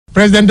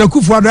President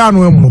Akufo-Addo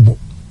anu emobo.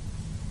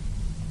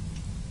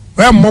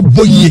 We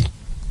mobo ye.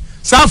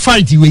 Sa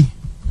fight way.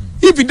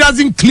 If he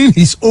doesn't clean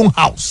his own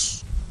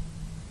house.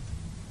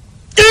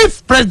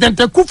 If President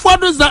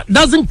Akufo-Addo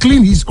doesn't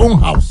clean his own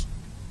house.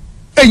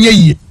 Enye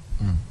ye.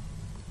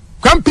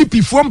 Come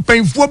people from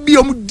painful be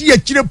di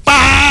akire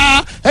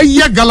pa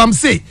eye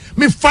Galamsey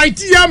me fight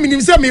ya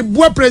me say me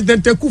boa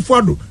President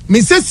Akufo-Addo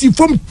me say si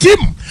from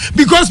team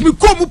because me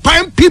come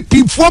pan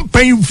people from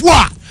painful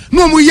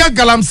no mu ya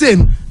Galamsey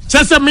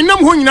chese me nam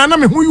ho nyina na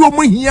me ho yo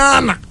mo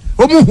hia na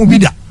o mu hu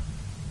bida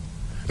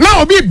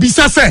na obi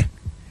bisa say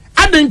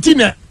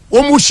adentina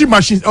o mu shi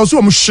machine also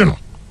o mu shi no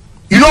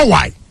you know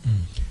why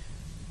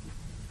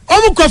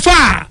o mu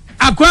kofa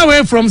akwa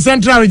away from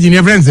central region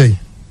your friends say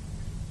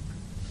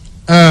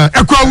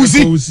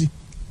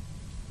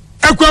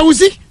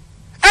Ekwawusi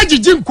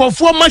ejiji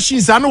nkofo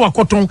machines anu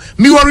wakoton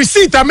mi wo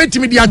receipt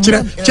ametimi di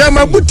akire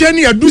chema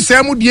buteni adu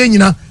semu die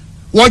nyina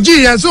woji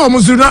ye so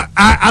omuzu na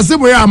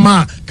asebo ya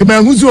ma kema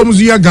huzu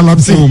omuzu ya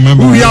Galamsey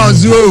wu ya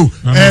ozu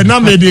na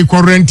me di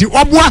current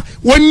obwa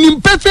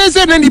wonim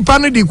pefese na nipa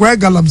ne di kwa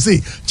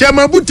Galamsey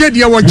chema butedi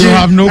ya woji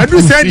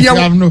adu se di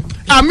ya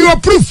mi wo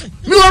proof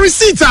mi wo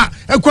receipt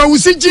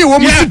Ekwawusi ji wo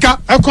musika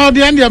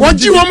according and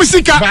woji wo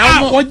musika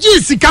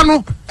woji sika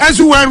no as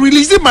we were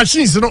releasing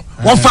machines no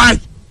or fine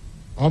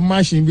on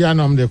machine bi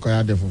anam de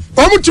koya de fufu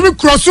o mutumi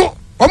crosso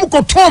o mu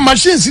koton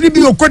machines ni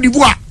bi o Cote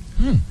d'Ivoire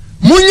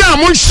munya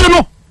mo hye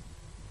no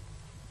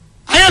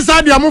aya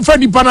sa dia mo fa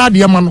nipa na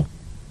de ma no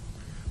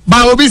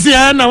ba obi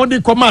se na wo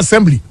de come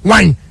assembly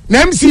wan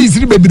na MCs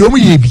ni bebi do mo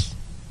ye bi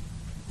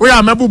o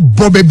ya mebu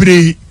bo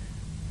bebre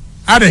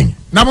aden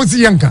na mo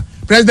si yanka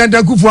President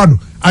Akufo-Addo,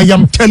 I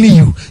am telling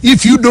you,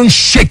 if you don't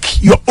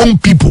shake your own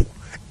people,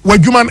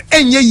 because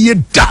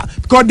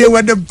they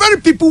were the very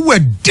people who were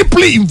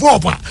deeply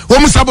involved.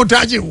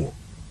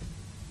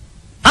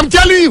 I'm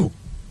telling you.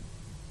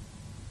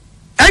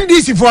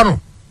 NDC for no.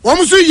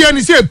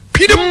 Say,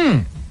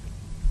 Pidum.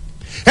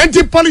 And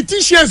the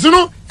politicians, you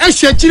know,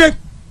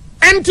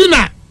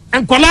 Entina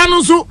and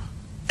Kolano so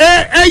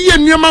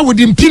with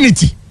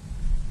impunity.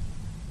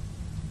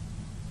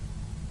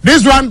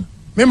 This one,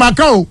 me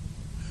makao.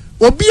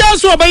 Obia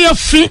so obaya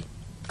fi e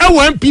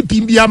wo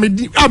NPP bia me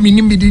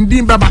amini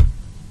midin baba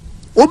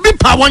obi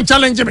pa one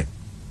challenge me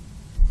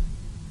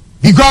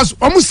because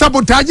omu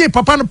sabotage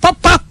papa no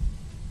papa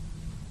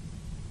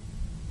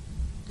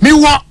me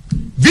wa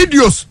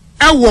videos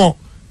e wo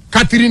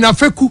Katrina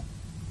Feku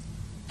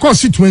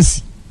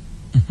constituency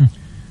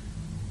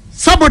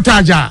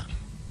sabotage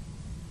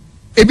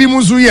ebi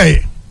muzu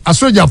ye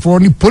asoja for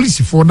ni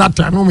police for that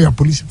time no me a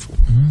police for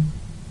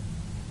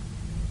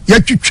ya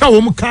twitwa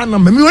wo mu kan na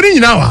me wori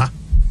nyina wa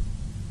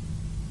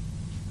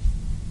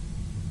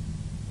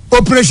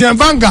Operation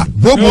Vanguard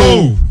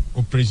bobo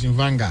Operation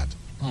Vanguard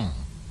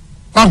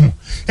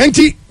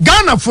enti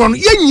Ghana for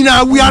ye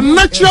nyina we are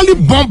naturally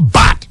born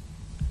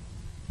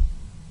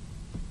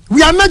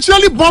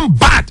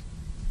bad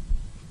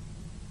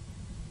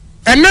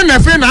and then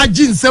efe na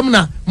agin sem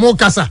na mo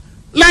kasa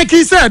like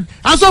he said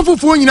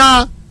asofofo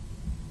nyina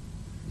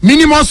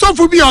minimum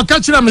asofo bi o ka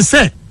kire me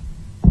say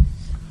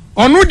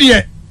onu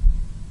de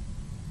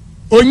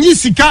onyi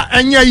sika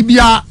enya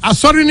ibia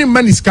asori ni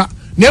maniska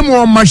na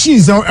mo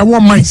machines e wo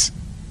mines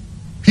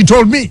he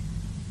told me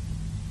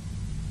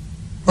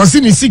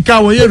osini sika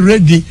wo ye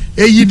ready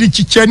eyi di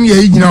chiche ni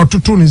eyi nyina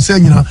ototo ni se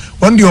nyina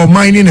on the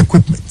mining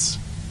equipment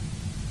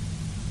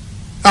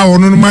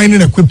on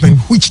mining equipment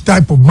which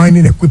type of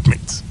mining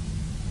equipment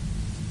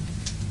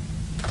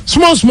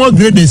small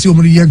grade they see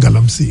omri ye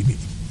Galamsey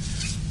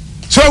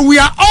so we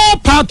are all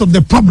part of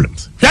the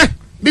problems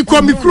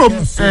because me crop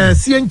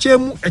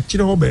sienchemu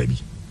ekire ho baby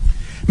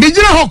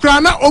Mijira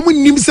Hokrana omu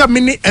nimsa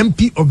mini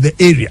MP of the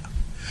area.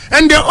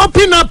 And they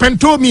open up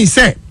and told me,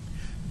 say,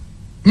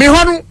 me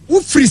honu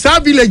ufrisa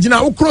village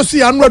na ukrosi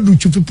ya anwa du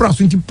chufi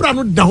prasu inti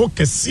prano da ho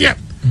kesiye.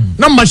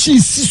 Na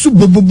machine sisu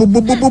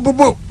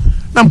bo.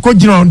 Na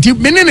mkojina onti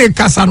menene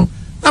kasa no.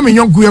 Na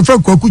menyonku ya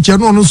kwa kuche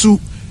no nusu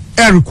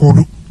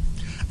record.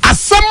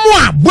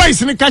 Asamwa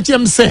boys ni kachi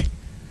mse.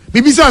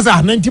 Bibi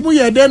sasa na ntimu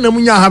ye de na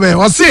munya habe.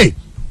 Ose.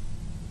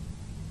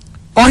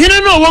 Ohine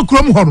no wo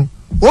krom hono.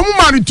 Omu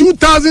mari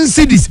 2,000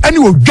 cities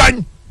anyway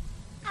gan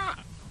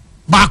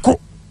bako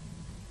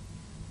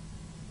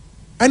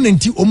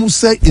anenti omu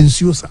say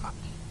ensuo sa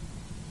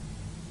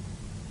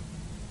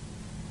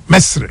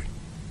mesre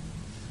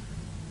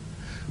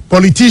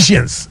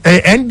politicians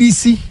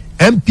NDC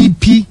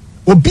NPP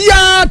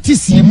obia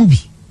tisi mu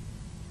bi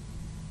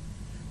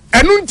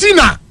enunti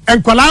na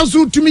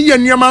enkolanso tumi ye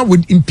nneema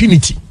with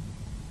impunity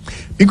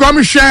because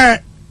me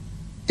share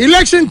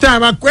election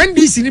time at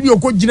NDC ni bi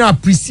okogina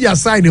presi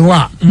aside ho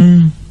a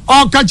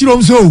all catch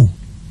them so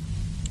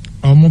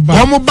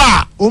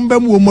omoba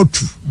ombemu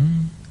omotu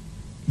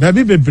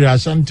baby bebre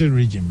Ashanti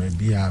region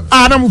maybe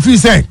na mu fi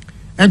say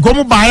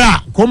enkomo ba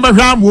ya komba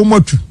hwa am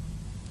omotu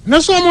na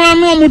so mo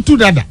anu omotu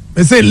dada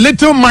they say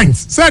little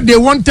minds said they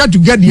wanted to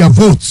get their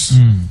votes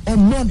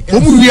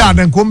omu wi a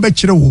den komba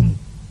kire wo mu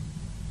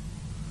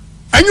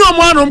anyu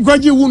omo anom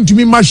kwaje wu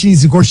ntumi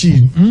machines ko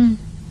shi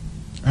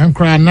and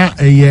cry na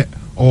a year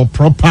or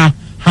proper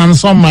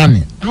handsome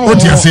money.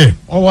 What you say?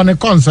 Or on a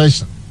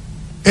concession.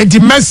 And the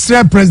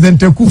Mestre President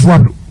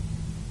Kufuor.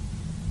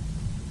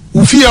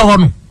 Ufia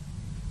hono.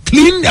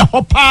 Clean the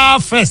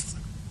hopper first.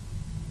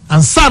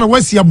 And son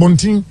west your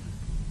bunting.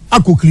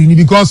 Ako clean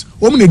because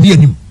woman di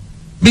anim.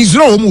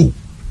 Bizro omo.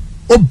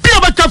 Obi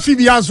abaka fi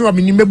bi aso am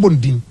ni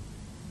mebondin.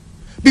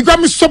 Because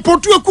me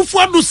support you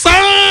Kufuor do sa.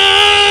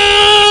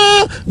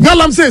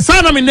 Galamsey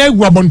sa na me na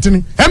egu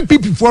abontini.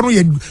 NPP for no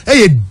ye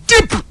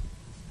deep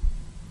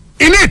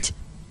in it.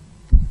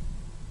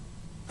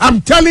 I'm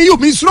telling you,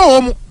 Miss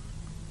Rome.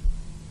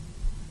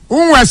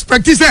 Who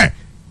expect to say,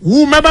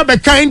 who member be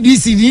kind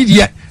this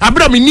idiot?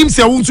 Abraham nim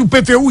say who to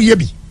pay who ye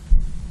be.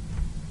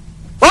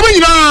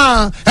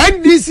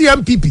 NDC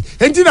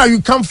MPP. Until now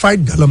you can't fight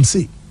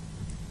Galamsey.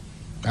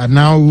 And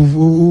now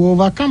we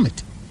overcome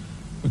it.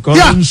 Because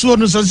I'm sure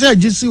no say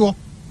just what.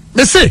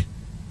 Me say,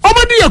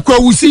 Omadi akwa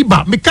wusi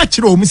ba, me catch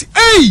ro, me say,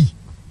 hey,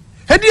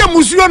 hedi ya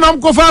musio na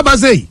mkofa ba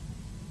say.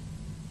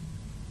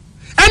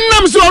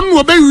 Enam so onu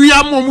obe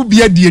wiya mo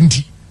bia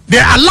dienti. They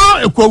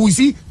allow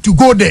Ekwawusi to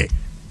go there.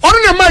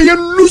 Only my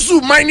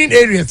lusu mining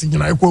areas in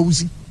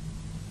Ekwawusi.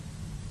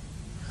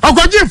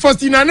 Akwaje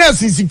first in an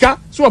sika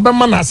so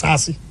obema na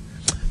asase.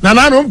 Na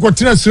na no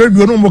continue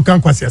sredu no mo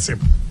kan kwase asem.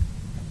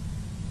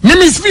 Me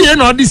misfie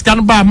no this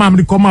can ba mam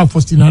de come out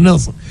first in an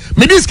else.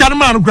 Me this can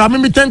man gra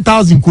me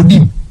 10,000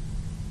 kodim.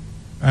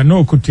 I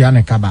know kutia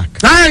ne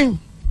kabak. Nine.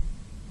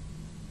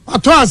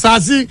 Ato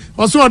asase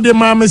also de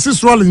ma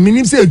Mrs. Rollins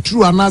minim say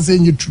true and not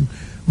saying true.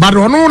 But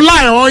on no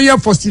lie all year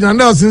for Stina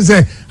Nelson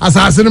say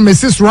assassin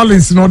Mrs.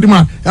 Rollins no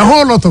demand a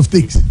whole lot of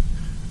things.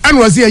 And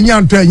was here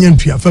nyan to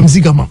nyan from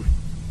Zigama.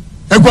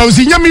 E go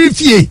si nyami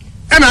fie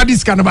and I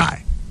this can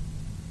buy.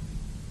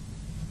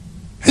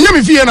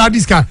 Nyami fie na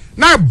this can.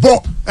 Na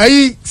bo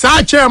eh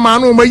sa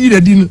chairman no mayi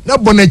de din na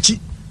bonachi.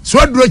 So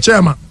aduro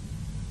chairman.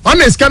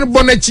 Honest can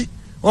bonachi.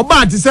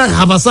 Oba ti say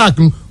have a sack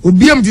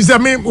obiam ti say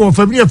me o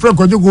family friend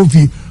ko jogo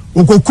fie.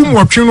 Okokum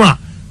wotwe no a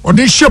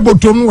ode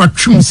hyebotom no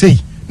watwum sei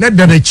na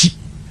danachi.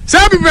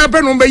 Say be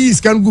papa no be yi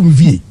scan gum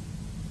vie.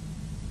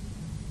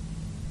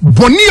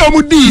 Boni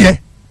omudi ye.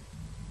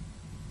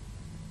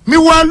 Me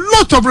were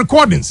lot of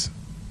recordings.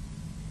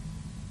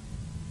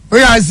 Oh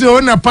yeah, I say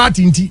on a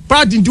party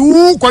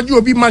who could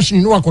you be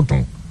machine no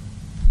akoton.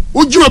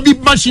 Would you be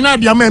machine at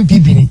the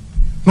MPP ni?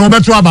 No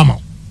better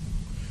abama.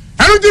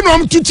 Anything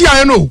no tuti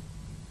I know.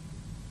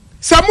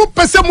 Samu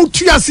pese mu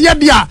tuase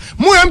dia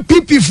mu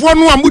MPP fo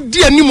no amu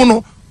di animu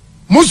no.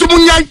 Mu so mu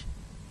nyai.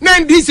 Na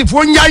NDC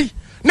fo nyai.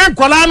 Na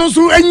kwala no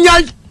so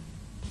anyai.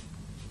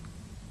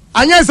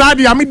 Anya sa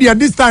dia me dia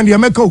this time dia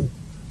meko.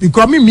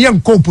 Because me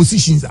am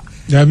co-positions are.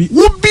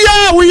 Wo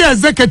bia we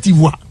executive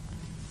wa.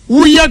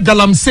 Wo ye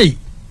Galamsey.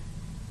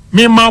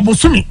 Me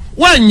mabusumi.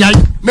 Wo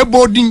anyai me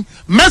boarding.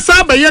 Me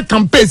sa be ye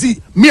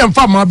campaign me am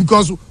farmer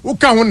because wo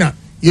kan ho na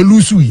ye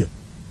lose ye.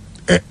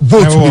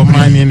 Vote for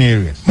mining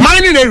areas.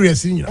 Mining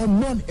areas in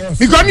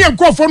because me am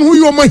call for who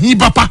you mo hi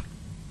papa.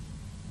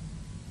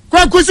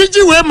 Kwa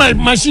kusiji we my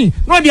machine.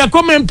 No dia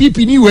come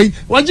MPP ni we.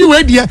 Waji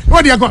we dia.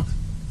 No dia come.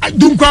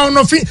 Dum kwa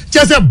no fi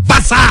just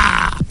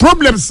basa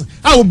problems.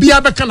 I will be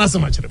abeka na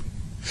sama chere.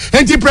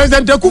 Enti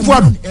President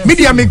Kufuor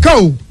media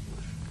mekao.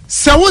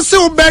 Se wo se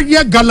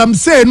obeye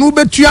Galamsey no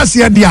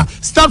betuase dia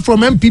start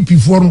from MPP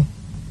for no.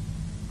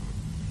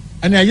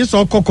 And I just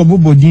saw Kokobo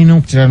bodin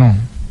no kire no.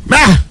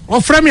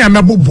 Ofra me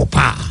amebobo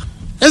pa.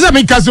 Eza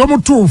me kase o mo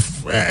to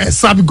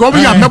sabi go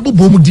me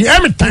amebobo mu di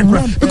every time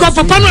because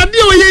papa no ade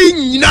o ye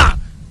nyina.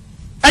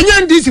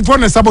 Anya ndisi for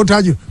na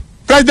sabotage.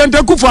 President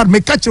Kufuor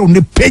me catch on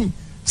the pain.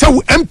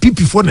 So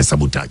MPP for na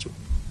sabotage.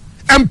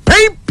 And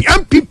pay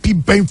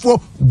MPP pay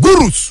for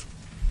gurus.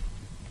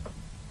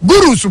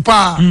 Gurus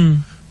pa.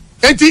 And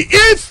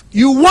if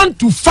you want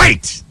to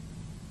fight,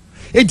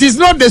 it is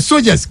not the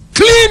soldiers.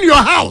 Clean your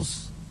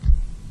house.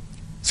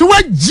 So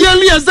what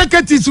jelly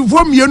executives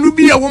from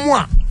Yanubia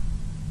Womwa?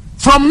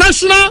 From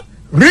national,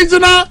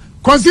 regional,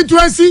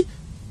 constituency,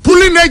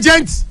 pulling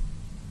agents.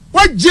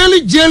 What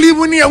jelly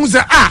when you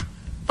say,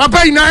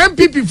 Papa in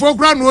MPP for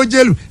ground no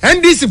jelly,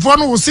 and this for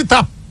no will sit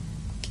up.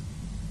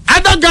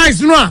 Other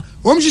guys no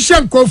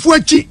Omshishan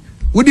Kofuachi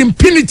with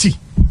impunity.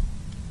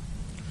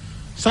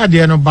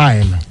 Sadia no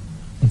buy no.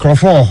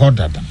 Crofo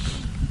hoda.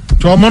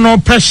 To mono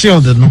pressure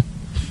no.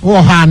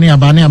 Oh ha ne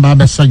abane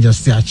aba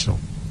suggest actual.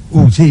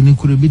 Oh say ni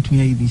could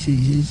between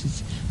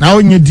now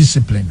in your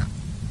discipline.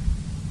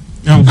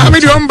 I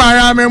mean the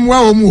umbaya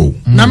memwa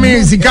omu. Na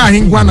me sika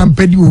hingwa na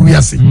mpedi wi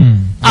ase.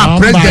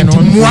 President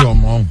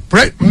Mwa.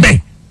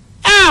 Me.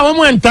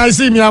 Omo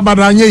entice me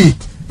abadanye yi.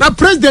 Na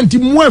president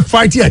Mwa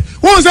fight here.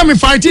 Who say me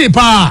fight here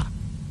pa?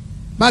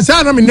 But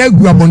say na me na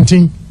gu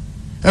abontin.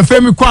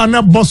 Efe me kwa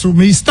na boss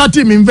me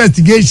starting me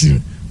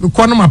investigation. Me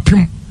kwa na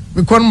mapim.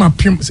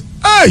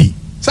 Hey,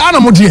 say na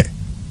mo die.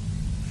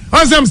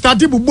 As I'm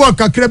starting bubu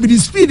kakra bi the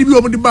speed bi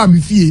omo de ba me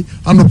fie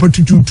and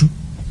opportunity.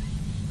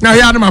 Now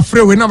here na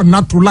free we na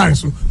natural line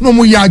so no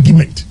mo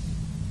argument.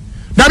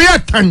 That be a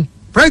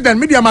president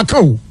media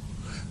makao.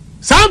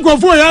 San go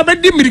for ya be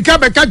di mirika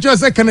be catch you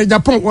say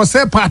Agyapong was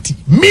a party.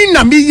 Me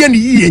na me ye ni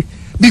ye.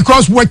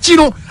 because what you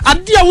know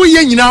adia wo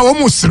ye nyina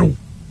almost zero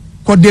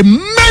because they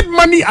made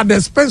money at the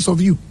expense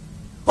of you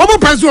omo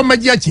penso o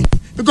magi achi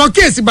because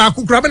case ba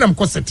ku kura be nam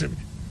ko settle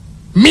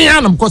me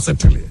anam ko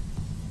settle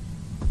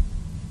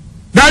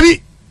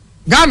Davi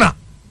Ghana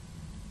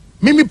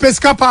Mimi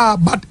Pescapa,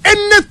 but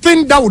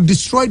anything that would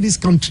destroy this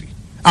country,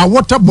 our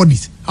water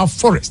bodies, our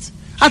forests.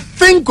 I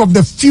think of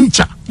the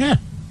future. Yeah.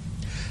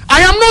 I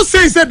am not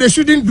saying that they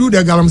shouldn't do the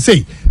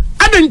Galamsey.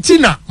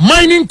 Argentina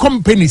mining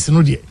companies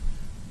no dear.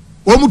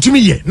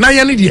 Omutumi ye, na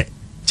yani dear.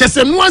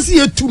 Chese nuansi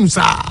ye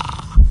tumsa.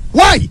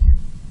 Why?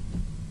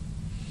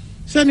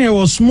 Then there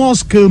was small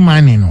scale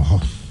mining,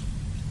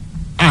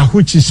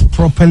 which is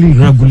properly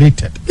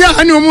regulated. Yeah,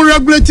 and you're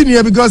regulating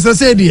here because I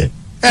said here.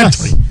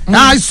 Yes.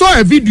 I saw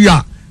a video.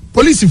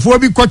 Police for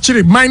be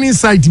coaching mining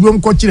site we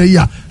coaching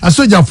here. A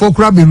soldier for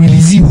crab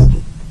release you.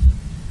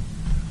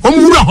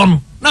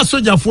 Na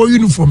soldier for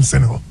uniform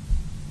seno.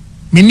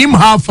 Minimum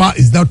how far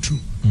is that true?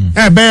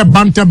 A bear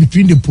banter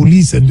between the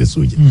police and the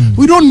soldier.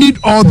 We don't need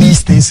all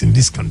these things in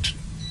this country.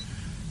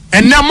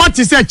 And now much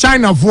is say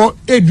China for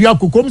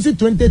Agyapong comes in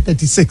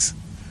 2036.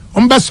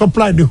 Best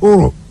supply the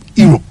whole of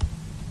Europe.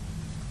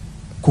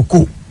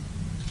 Cocoa.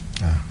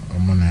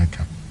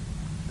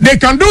 They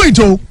can do it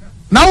all.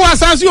 Now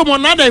as I see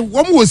another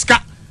one was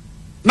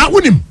now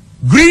with him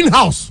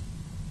greenhouse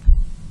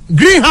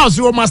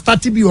you must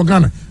start to be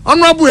Ghana.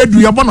 Honorable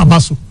Edu Yabona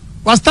Basu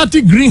was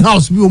starting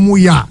greenhouse be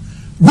omuya.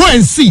 Go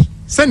and see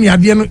send your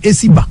no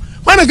esiba.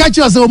 When I got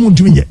you as a woman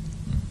to me,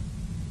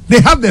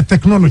 they have the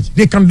technology,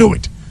 they can do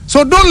it.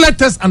 So don't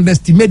let us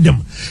underestimate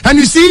them. And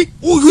you see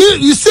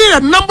a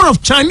number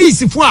of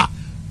Chinese if we are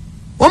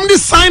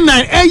this sign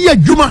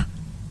Juma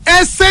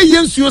say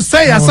yes you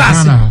say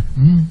assassin.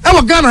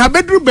 Ewa Ghana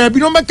bedroom baby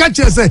no make catch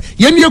say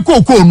ye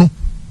koko no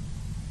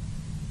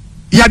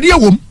yade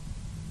wom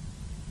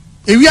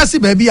ewiase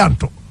baby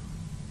anto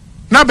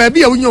na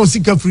baby a wonya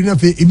osika free na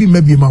fe ebi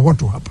mabi ma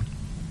what will happen.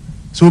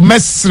 So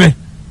mesre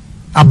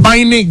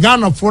abine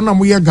Ghana for na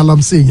moye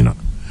Galamsey nyina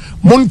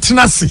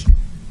montenase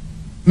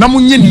na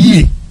munye ne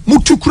yie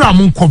mutukura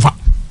mun cover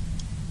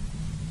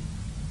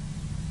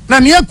na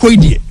ne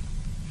akoidie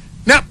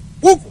na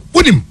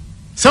wodim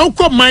se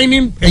ukọ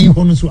mining eyi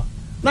hono so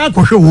na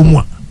akohwe wo mu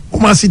a o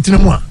ma sitine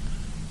mu a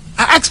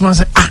ask man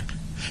say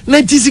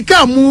na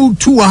tisika mu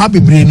tu wa ha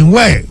bebre ni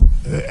we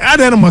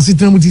ada na ma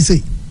sitine mu ti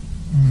say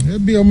e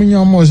bi o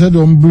munya mo se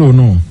do blow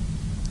no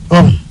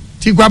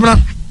ti kwabra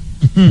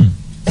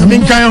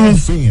amin kan ho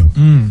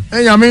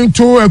enya men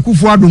to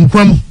akufu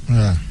adonkwam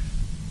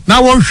na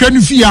won hwe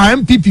ni fi a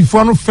NPP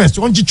for no first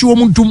on chichi wo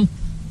muntum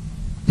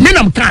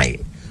menam kai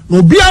no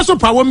obi aso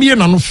pa wo miye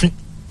na no fe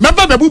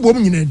meba bebubo mu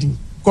nyina din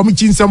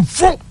committee nsam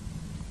fo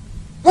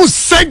mo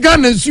saga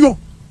nsuo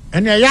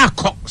ene ya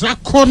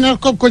akọ na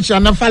kokochi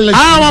anafale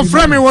wa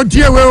frame wo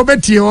tie we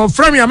obetie wo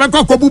frame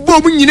amekọ kobubo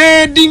mu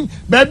nyina din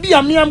ba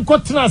bia miam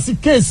kotena si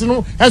case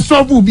no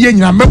esolve obi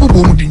nyina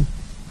mebubo mu din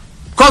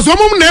cause wo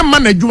mum na ma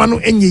na djuma no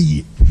enye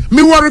yie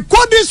me were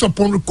recordings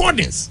upon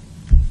recordings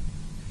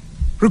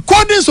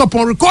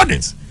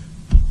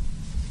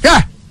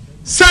yeah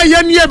say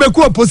ye ne be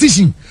ko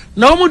opposition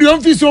na wo mu de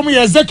office wo mu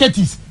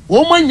executives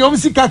wo mu nyom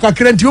sika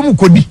kakra nti wo mu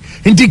kodi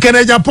nti kana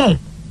Agyapong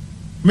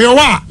me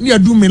wa ne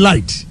adu me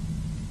light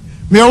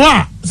me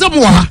wa se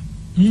mo ha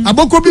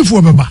aboko bi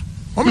fu beba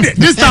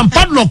this time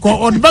padlock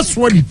or the best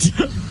quality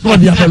no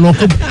dia padlock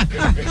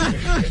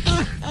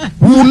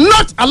will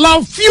not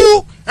allow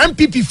few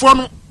NPP for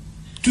no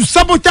to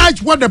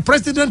sabotage what the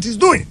president is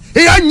doing.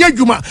 Hey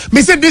anyadwuma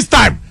me say this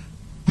time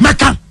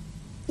maka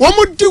wo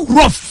mo di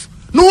rough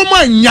no wo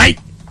ma nyai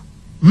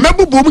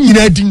mebubo mu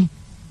nyina din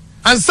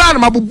ansa na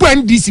mabubu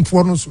NDC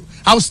for no so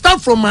I'll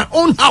start from my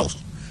own house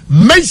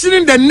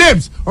mentioning the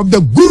names of the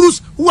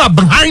gurus who are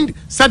behind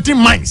certain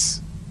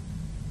mines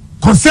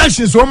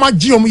concessions wo ma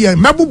gi omu ye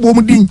mebubo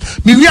mu din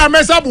me wi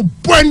amesa bu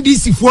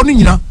NDC for no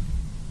nyina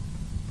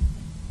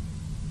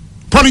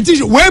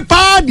politician we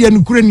pa de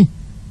anukurani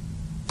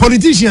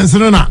politicians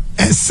na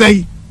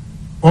say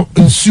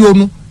nsuo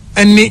no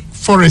ene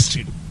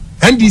forestry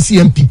NDC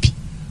NPP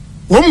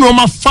wo no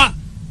ma fa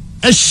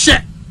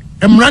ehye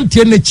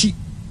emrantie nachi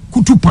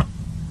kutupa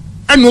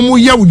eno mo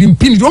ya wudi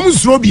mpini wo mo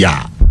suro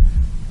bia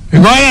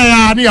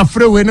ya na ya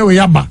frewe ne we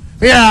yaba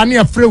ya na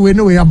ya frewe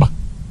ne we yaba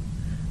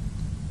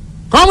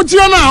kom ti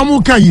na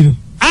amu kayiri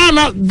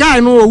ana guy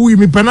no owu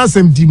mi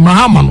penasem di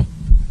mahama no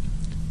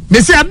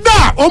me say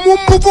da omu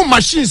move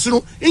machines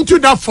no into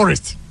that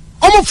forest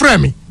omu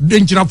frame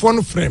denjira for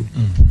no frame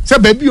say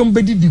baby om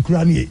bedi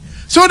dikura ne.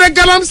 So the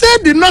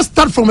Galamsey did not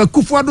start from a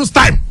Kufuado's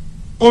time.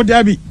 Oh,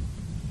 Debbie.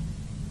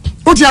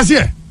 What you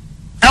say?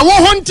 I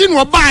was hunting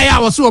or buy I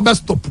was so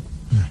best stop.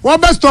 What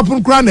best stop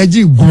on crown a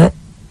G go.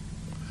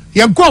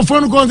 You go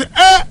for no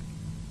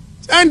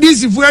and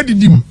this if we had the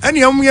dim. Any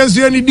years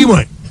any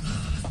demon.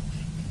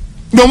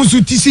 No, so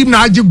Tissim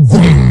Naji go.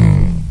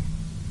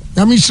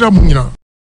 Yamishra Munina.